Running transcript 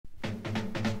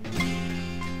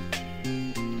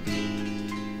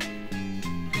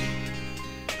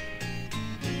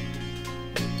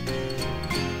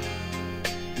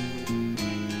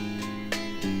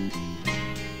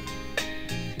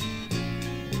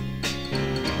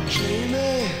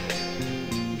Jamie,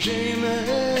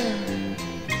 Jamie,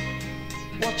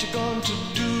 what you going to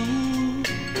do?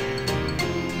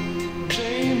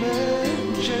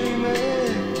 Jamie,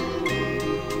 Jamie,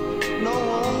 no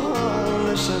one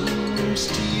listens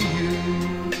to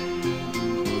you.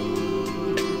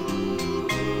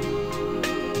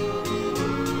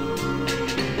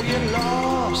 We're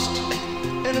lost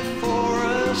in a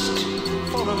forest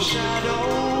full of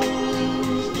shadows.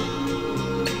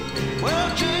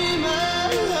 Well, Jamie,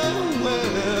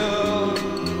 well,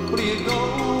 where do you go?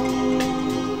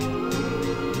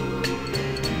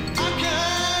 I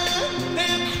can't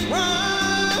hear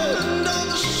crying, though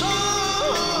the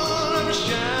sun ever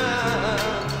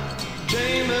shine.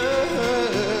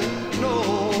 Jamie,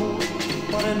 know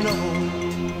what I know.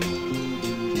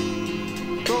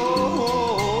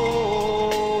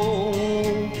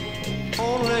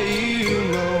 Only you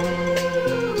know.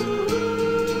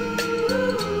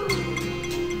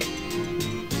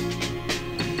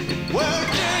 Well,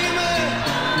 Jamie,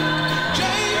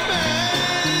 Jamie,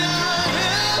 I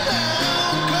hear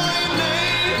them calling me.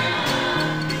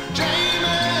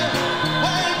 Jamie,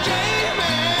 well,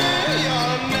 Jamie,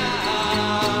 you're not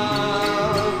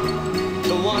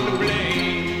the one to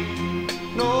blame.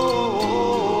 No,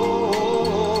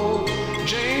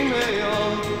 Jamie,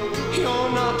 you're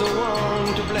not the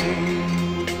one to blame.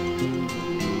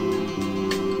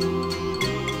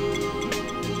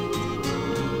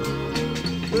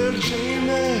 Well,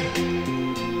 Jamie,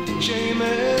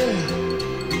 Jamie,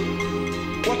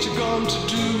 what you going to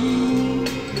do?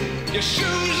 Your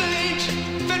shoes ain't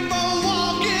fit for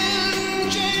walking.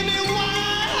 Jamie,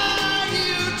 why are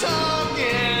you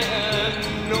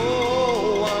talking? No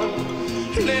one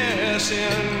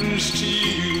listens to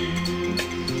you.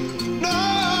 No,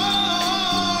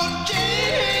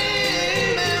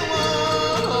 Jamie,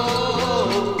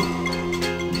 whoa.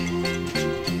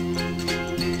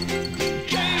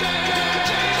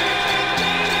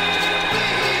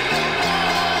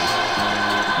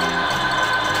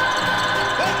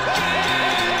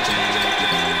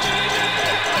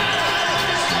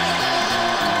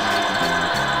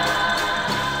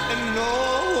 And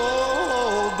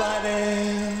nobody.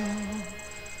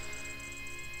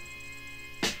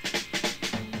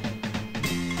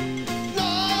 No,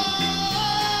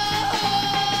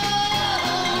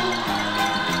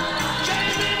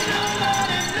 Jamie,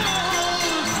 nobody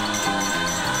knows.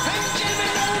 And Jamie,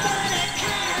 nobody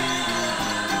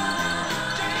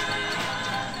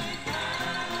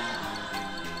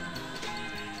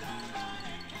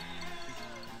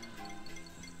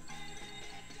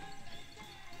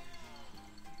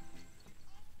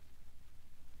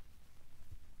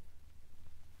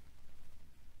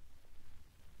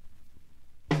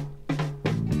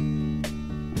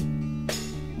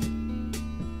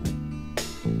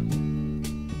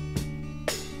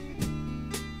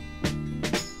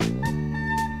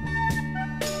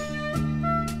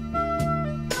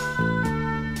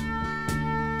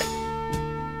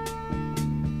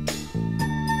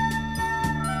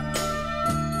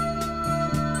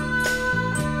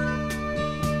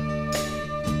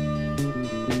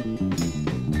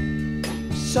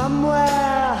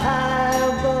Somewhere high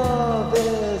above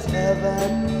is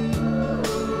heaven,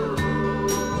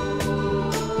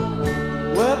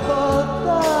 where both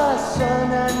the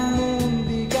sun and moon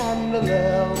began to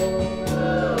live.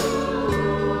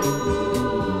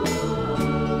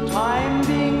 Time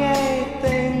being a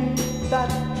thing that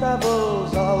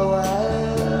travels all the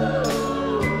way,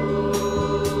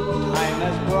 time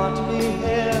has brought me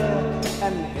here,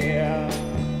 and here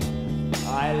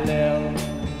I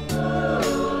live.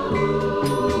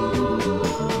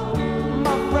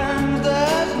 My friend,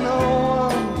 there's no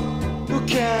one who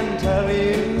can tell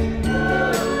you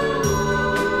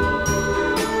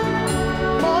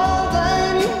more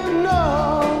than you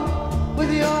know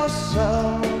with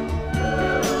yourself,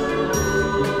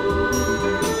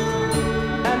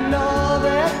 and all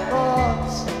their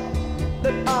thoughts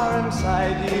that are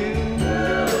inside you.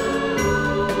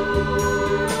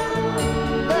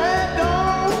 They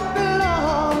don't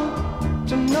belong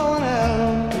to no one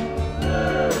else.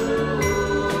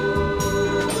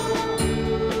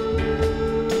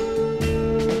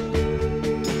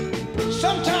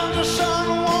 Sometimes the sun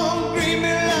won't greet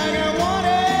me like I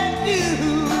wanted to.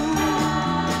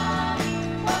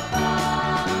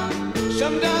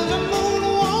 Sometimes the moon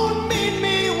won't meet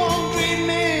me, won't greet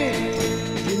me.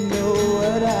 You know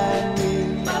what I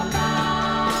mean.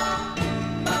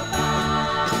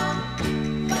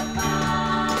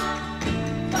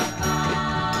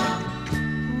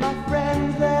 My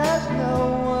friend, there's no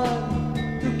one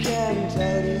who can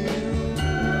tell you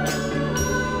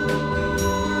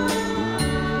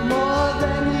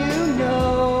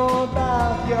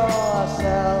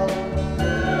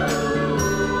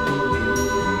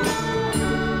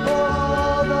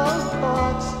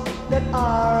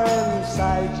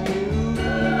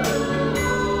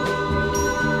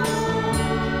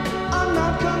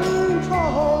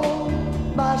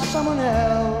on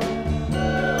hell.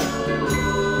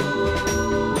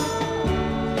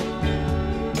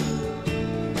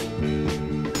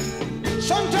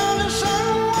 Sometimes the sun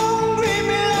won't greet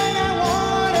me like I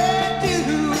wanted to.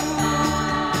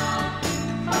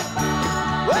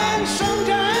 When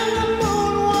sometimes the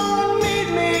moon won't meet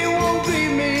me, won't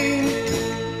greet me,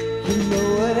 you know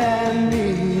what I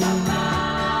mean.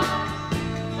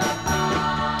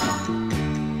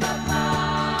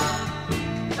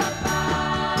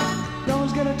 No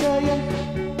one's gonna tell you,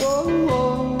 oh,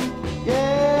 oh,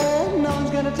 yeah, no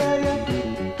one's gonna tell you,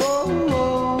 oh,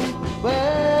 oh,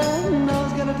 well, no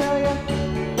one's gonna tell you,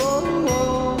 oh,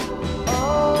 oh,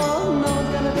 oh, no one's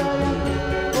gonna tell you,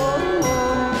 oh, oh,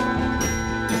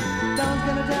 no one's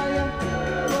gonna tell you,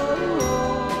 oh,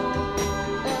 oh,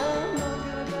 yeah, no one's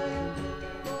gonna tell you,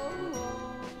 oh, oh,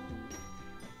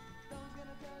 no one's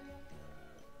gonna tell you.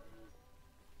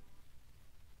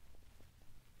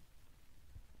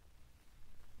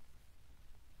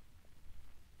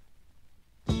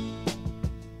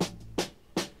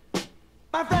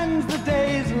 My friends, the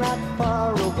day's not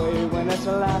far away when at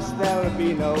last there'll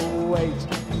be no wait.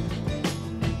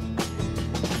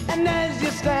 And as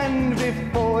you stand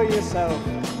before yourself,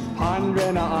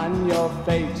 pondering on your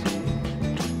fate,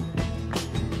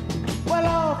 well,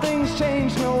 all things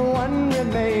change, no one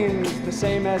remains the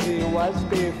same as he was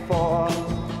before.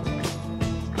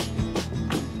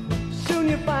 Soon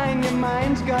you find your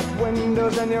mind's got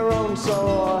windows and your own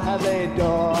soul has a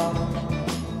door.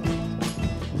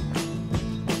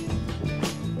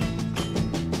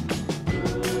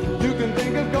 You can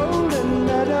think of golden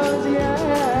meadows,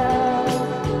 yeah,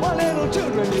 while little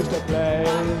children used to play.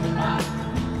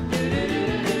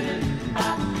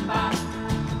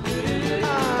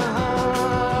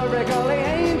 Recall the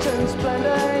ancient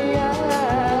splendor,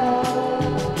 yeah,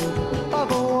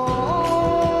 of a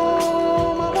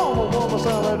warm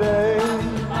summer day.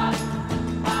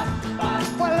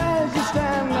 Well, as you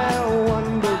stand there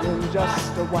wondering,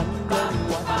 just wondering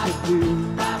what to do,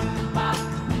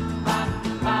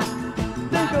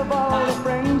 think of all the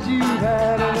friends you've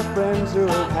had and the friends who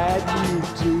have had you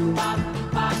too.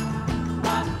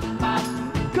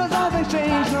 'Cause all things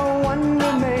change, no one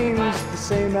remains the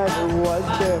same as it was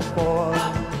before.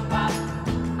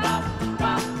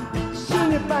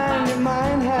 Soon you find your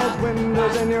mind has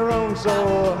windows and your own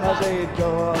soul has a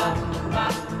door.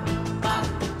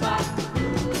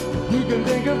 You can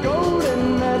think of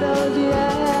golden meadows,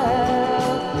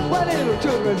 yeah, where little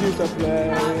children used to play.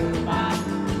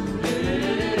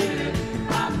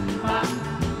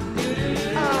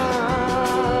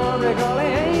 Recall the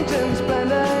ancient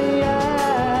splendor,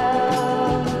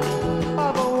 yeah,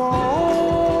 of a warm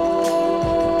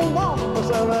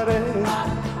summer day.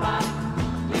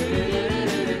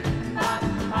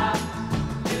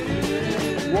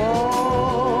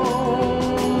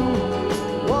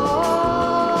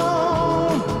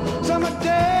 Warm summer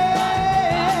day,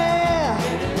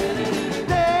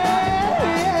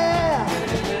 yeah,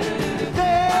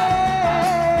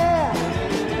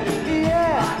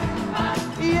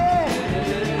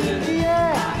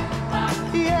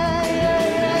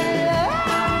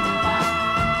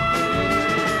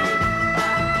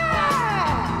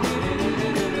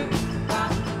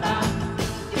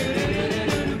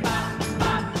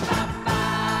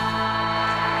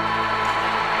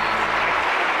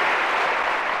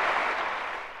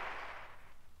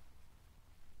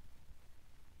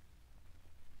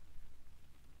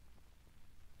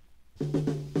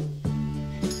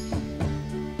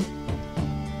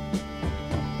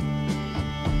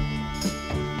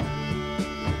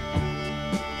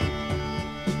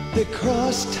 The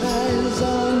cross ties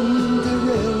on the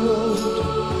railroad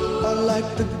are like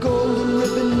the golden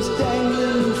ribbons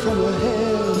dangling from her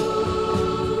hair.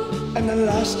 And the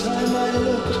last time I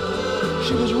looked,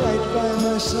 she was right by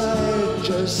my side,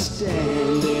 just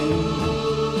standing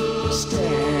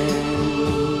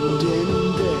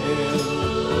there.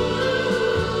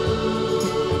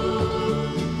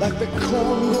 Like the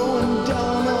corn going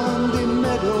down on the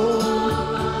meadow,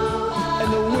 and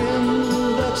the wind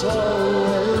that's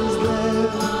always there.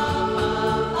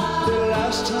 The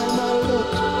last time I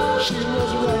looked, she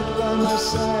was right by my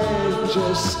side,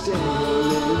 just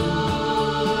standing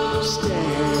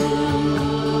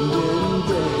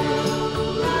there.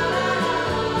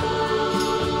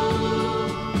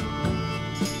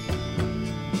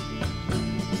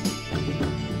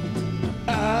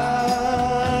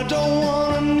 I don't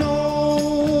wanna know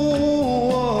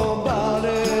about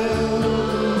it.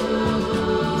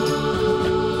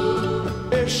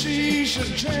 If she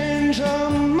should change her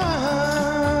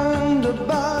mind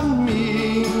about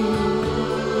me,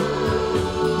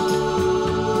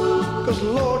 'cause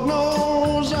Lord knows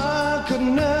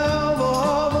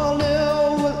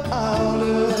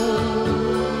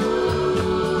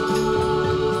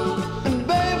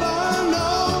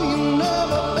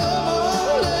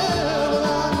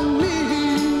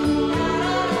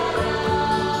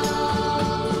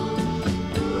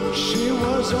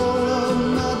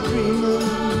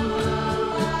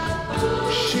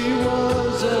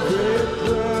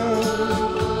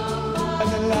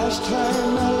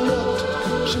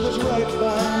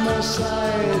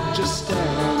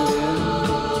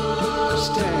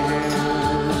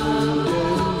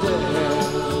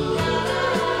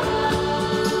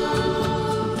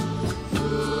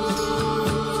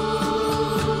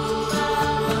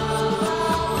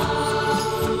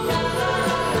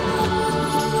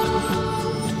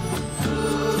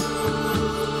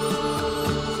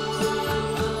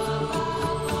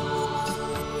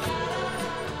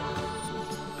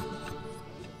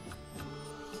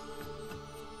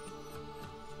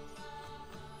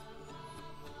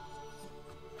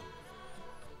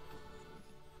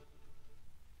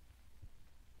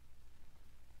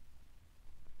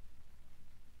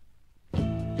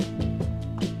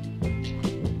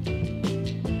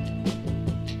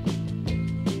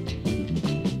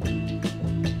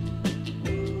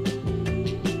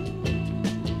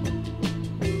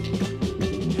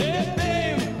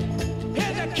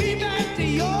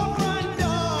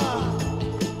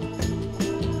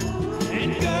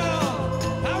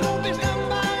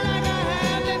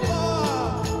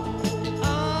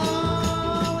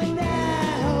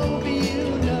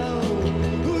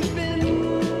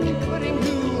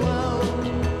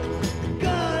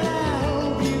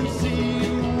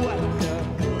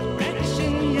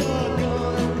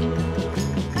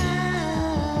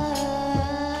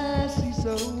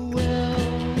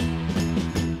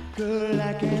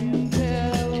can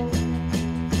tell.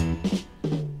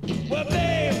 Well,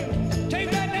 babe, take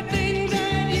back the things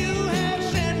that you have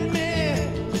sent me.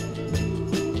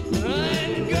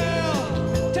 And girl,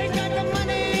 take back the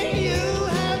money you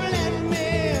have lent me.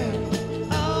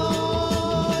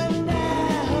 Oh, and I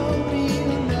hope you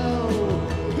know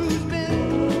who's been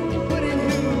putting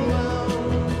who on.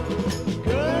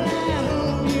 Girl, I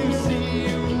hope you see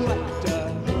what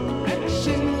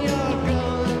direction you're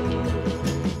going.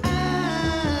 I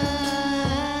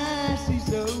see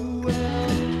so well.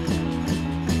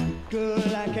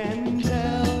 Girl, I can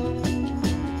tell.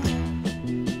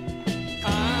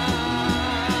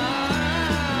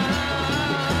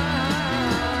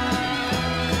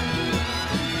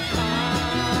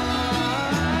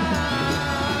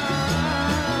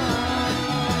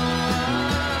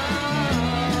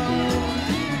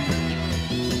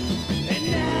 And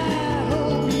I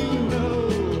hope you know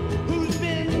who's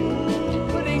been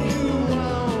putting who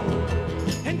on.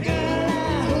 And girl,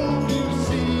 I hope you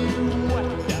see what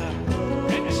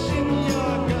direction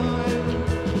you're going.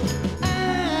 I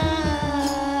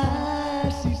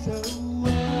see so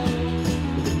well.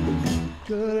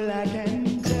 Girl, I can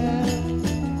tell.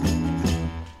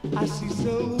 I see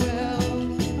so well.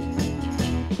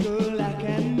 Girl, I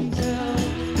can tell.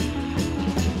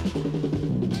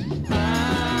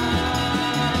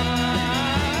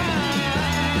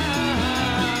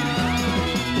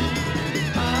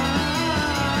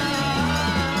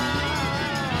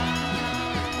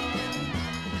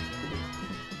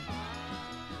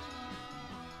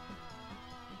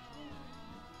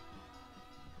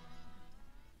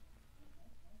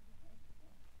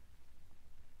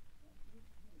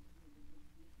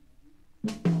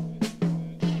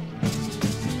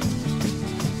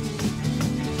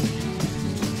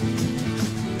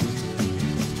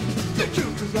 The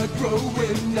children are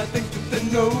growing, I think that they're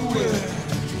knowing.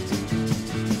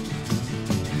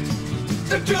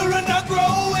 The children are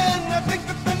growing, I think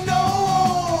that they're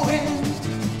knowing.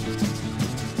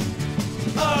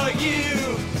 Oh,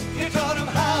 you taught them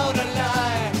how to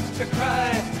lie, to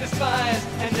cry, despise,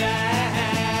 and die.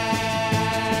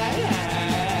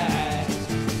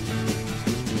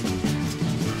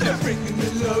 They're bringing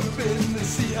the love in to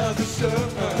see how the sun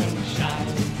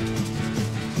shines.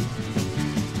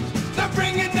 They're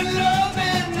bringing the love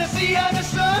in to see how the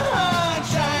sun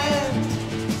shines.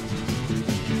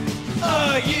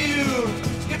 Oh, you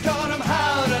taught them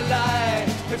how to lie,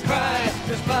 to cry,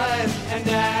 despise, and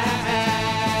die.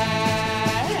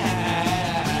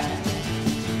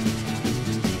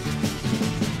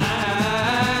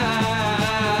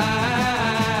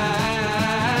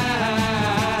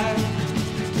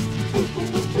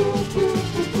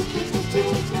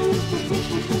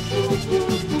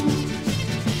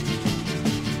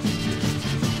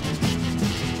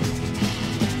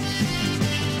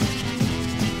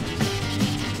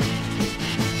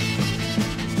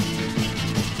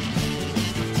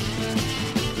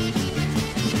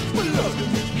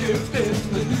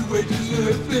 The new way to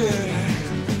live in.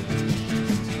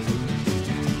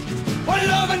 Well,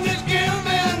 loving is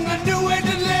giving, the new way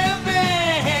to live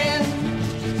in.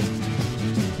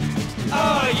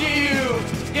 Oh,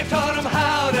 you taught them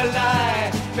how to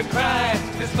lie, to cry,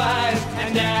 despise,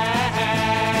 and die.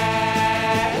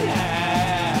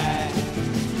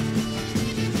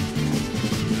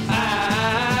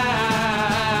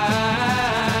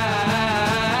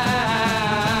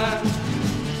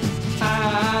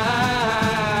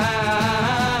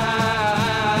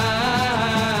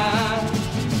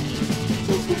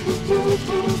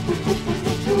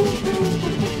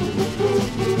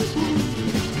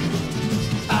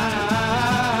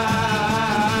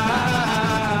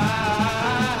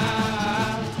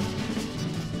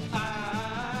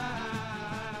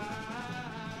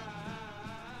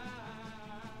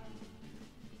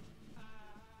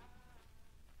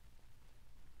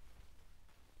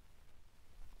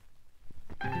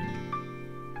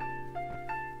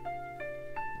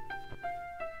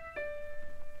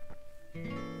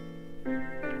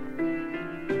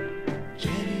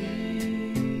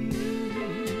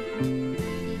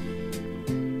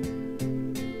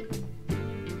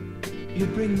 You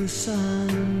bring the sun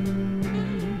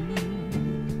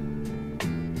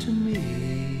to me.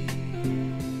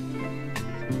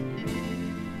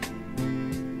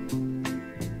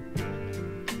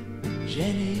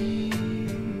 Jenny,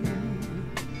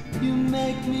 you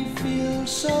make me feel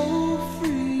so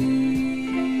free.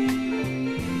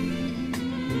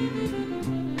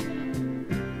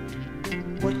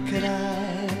 What could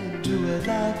I do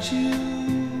without you?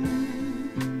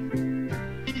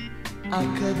 I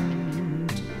couldn't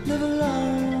live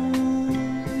alone.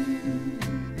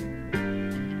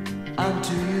 I'm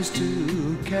too used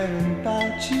to caring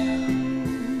about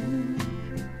you.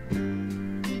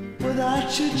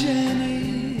 Without you,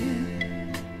 Jenny,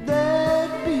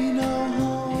 there'd be no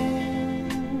home.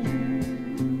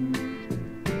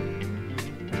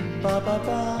 Ba ba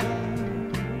ba.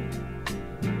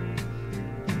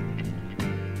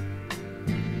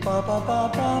 Ba ba ba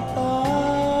ba ba.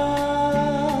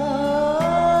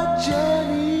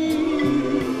 Jenny,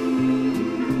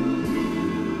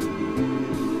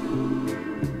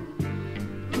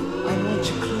 I want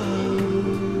you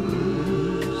close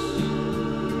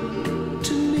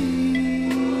to me.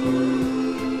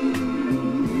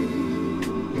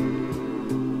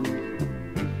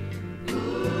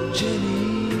 Jenny,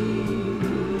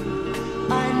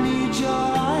 I need your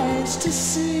eyes to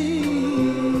see.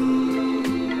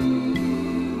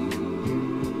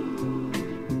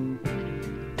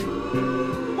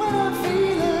 When I'm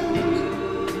feeling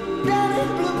down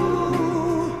and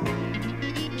blue,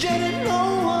 Jenny, no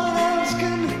one else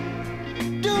can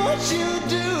do what you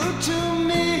do to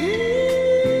me.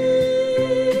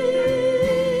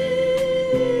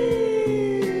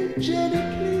 Jenny,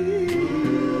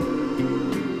 please,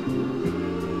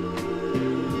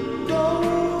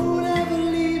 don't ever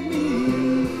leave me.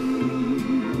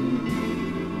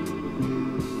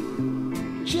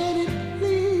 Jenny,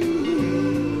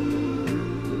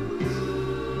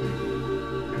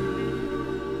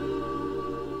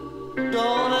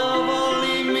 don't ever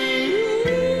leave me.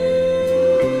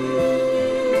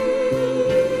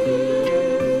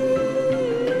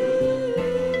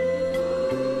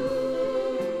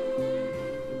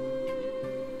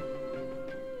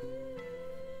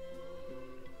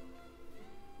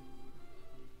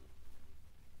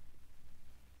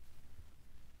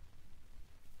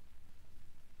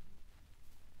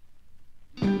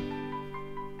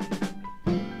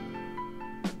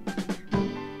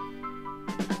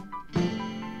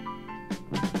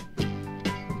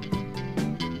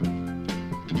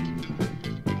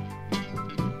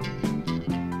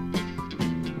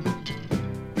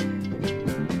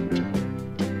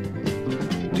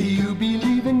 Do you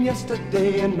believe in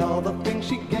yesterday and all the things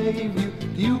she gave you?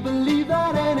 Do you believe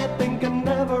that anything can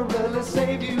never really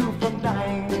save you from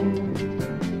dying?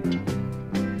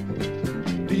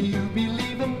 Do you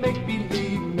believe in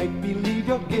make-believe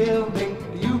you're giving?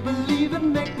 Do you believe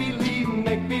in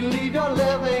make-believe you're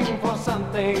living for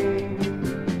something?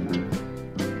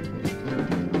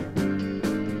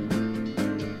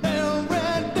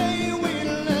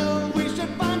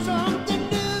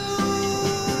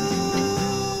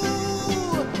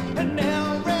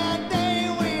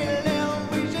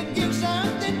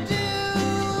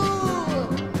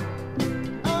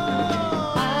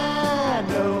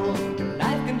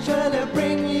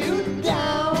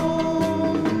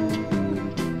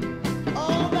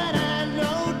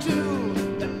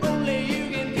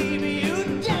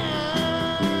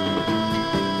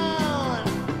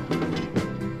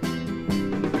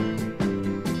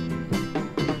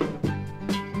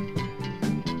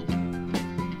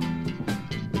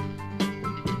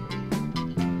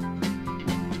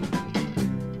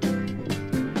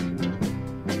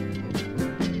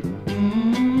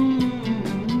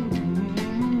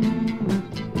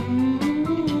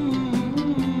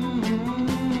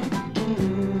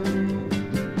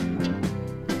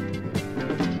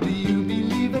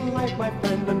 My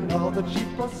friend, and all that she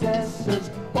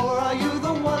possesses? Or are you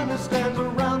the one who stands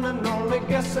around and only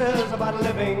guesses about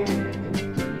living?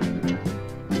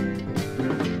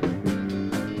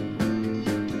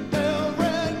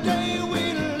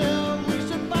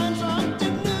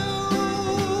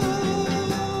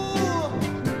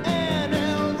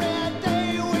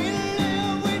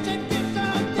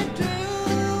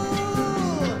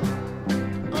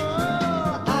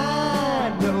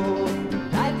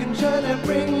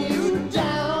 Bring you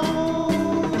down.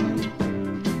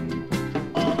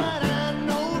 Oh, but I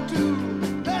know too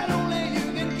that only you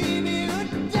can keep you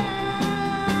down.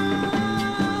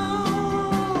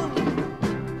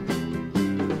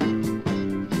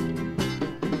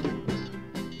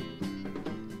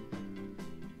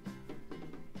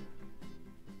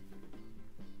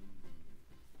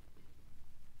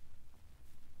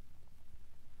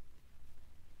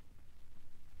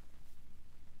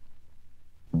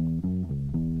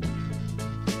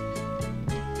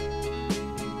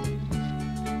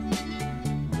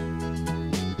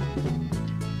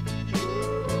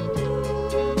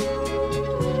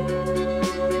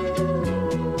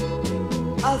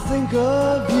 I think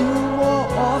of you more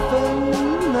often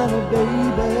than a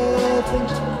baby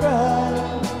thinks to cry.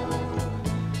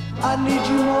 I need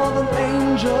you more than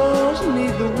angels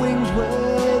need the wings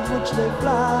with which they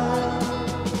fly.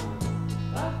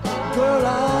 Girl, I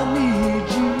need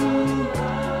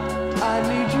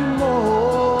you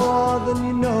more than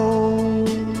you know.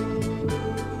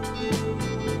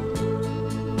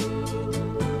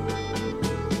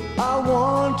 I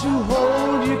want to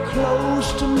hold you close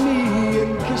to me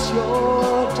and kiss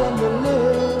your tender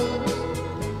lips.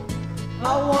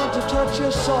 I want to touch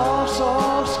your soft,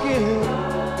 soft skin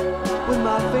with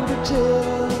my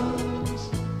fingertips.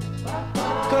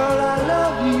 Girl, I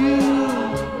love you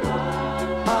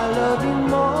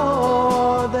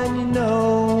more than you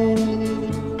know.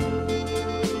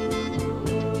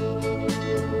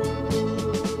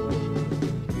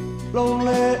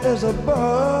 Lonely as a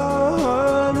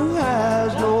bird who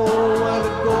has nowhere to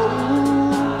go,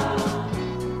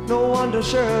 no one to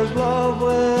share his love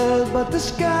with but the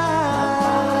sky.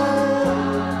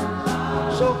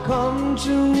 So come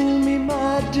to me,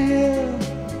 my dear,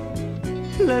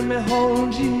 let me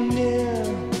hold you near.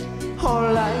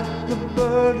 Or like the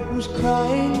bird who's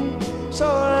crying so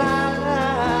loud.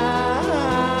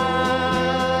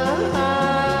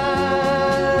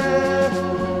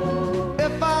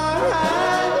 If I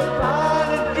had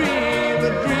a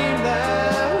dream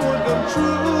that would come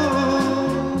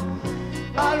true,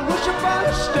 I'd wish upon a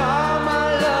star, my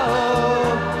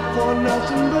love, for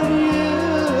nothing but you.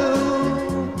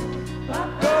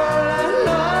 Girl,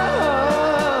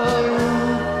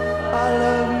 I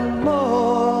love you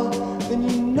more than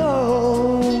you know.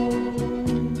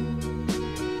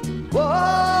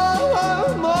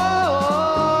 Whoa,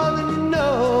 more than you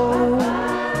know.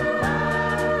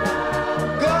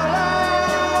 Girl,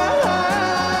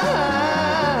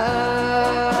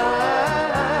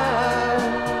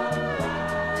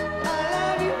 I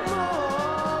love you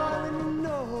more than you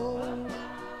know.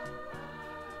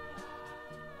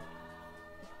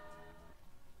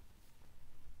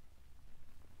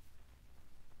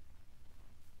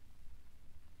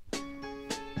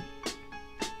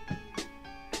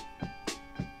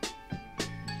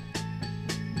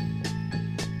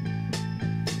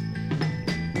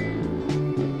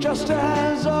 Just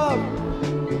as up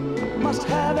must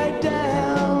have a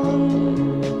down,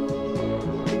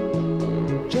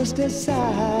 just as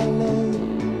silence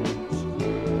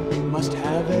must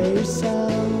have a sound.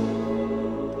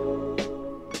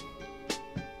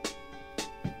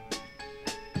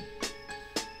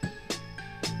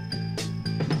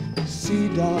 See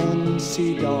dawn,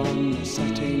 the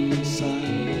setting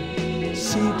sun.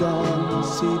 See dawn, the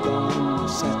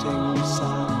setting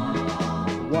sun.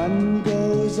 One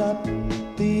goes up,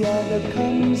 the other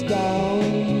comes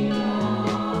down.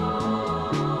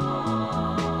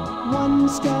 One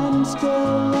stands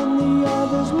still and the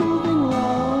other's moving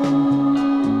round.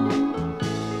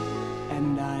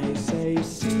 And I say,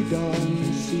 see dawn,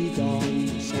 the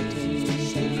setting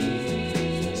sun.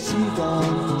 See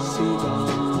dawn, the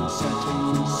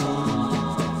setting sun.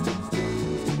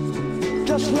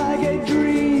 Just like a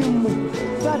dream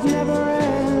that never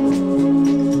ends,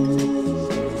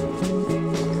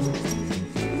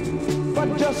 but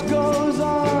just goes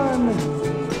on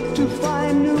to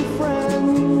find new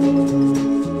friends.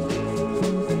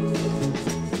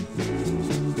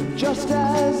 Just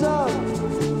as up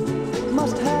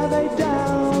must have a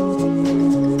down,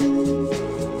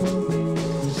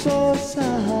 so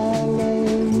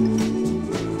silent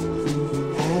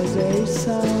as a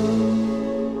sound.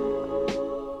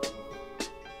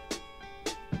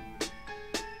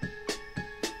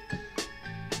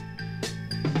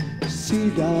 See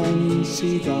dawn,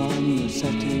 the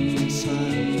setting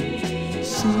sun.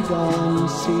 See dawn,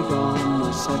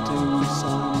 the setting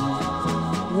sun.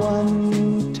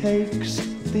 One takes,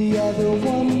 the other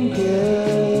one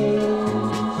gives.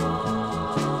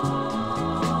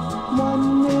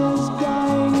 One is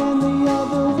dying and the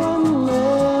other one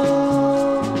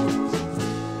lives.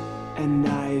 And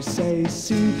I say,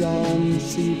 see dawn, the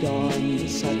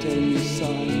setting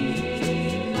sun.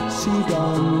 See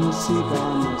dawn, the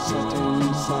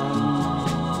setting sun.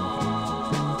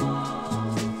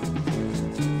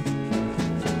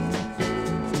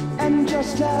 And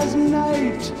just as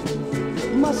night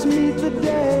must meet the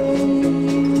day,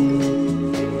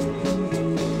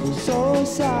 so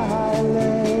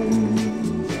silence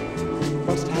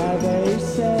must have a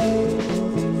say.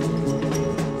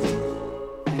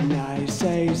 And I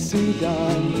say, see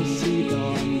dawn, the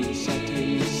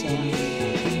setting sun.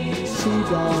 See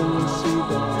dawn, the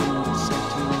setting sun. See dawn, the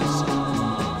setting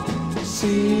sun.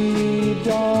 See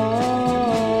dawn,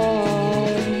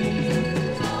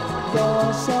 the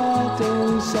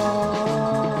setting sun.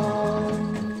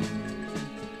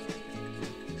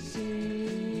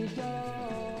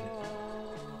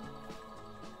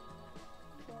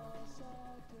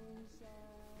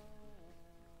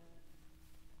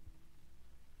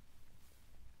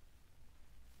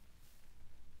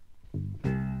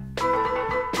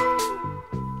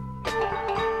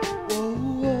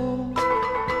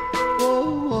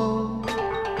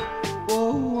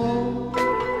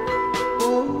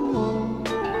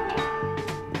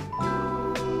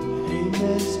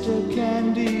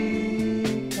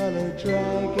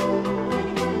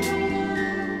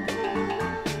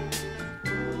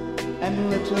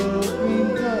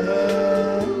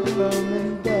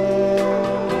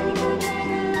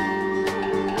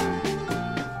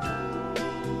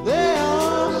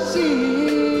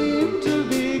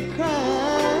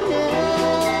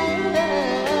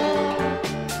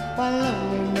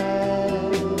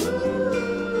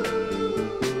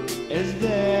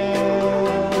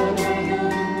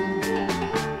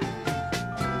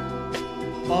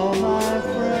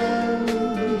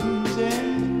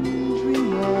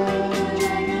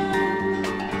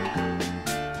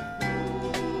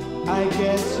 I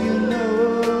guess you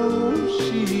know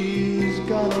she's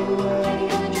gone away.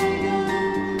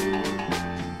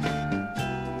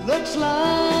 Looks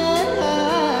like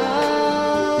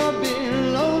I'll be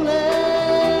lonely,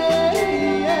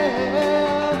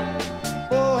 yeah,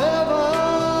 forever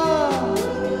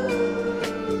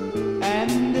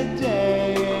and a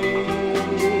day.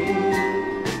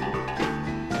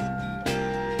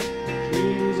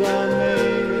 Dreams are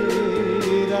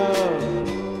made of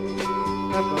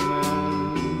peppermint.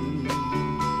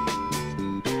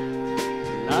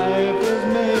 Life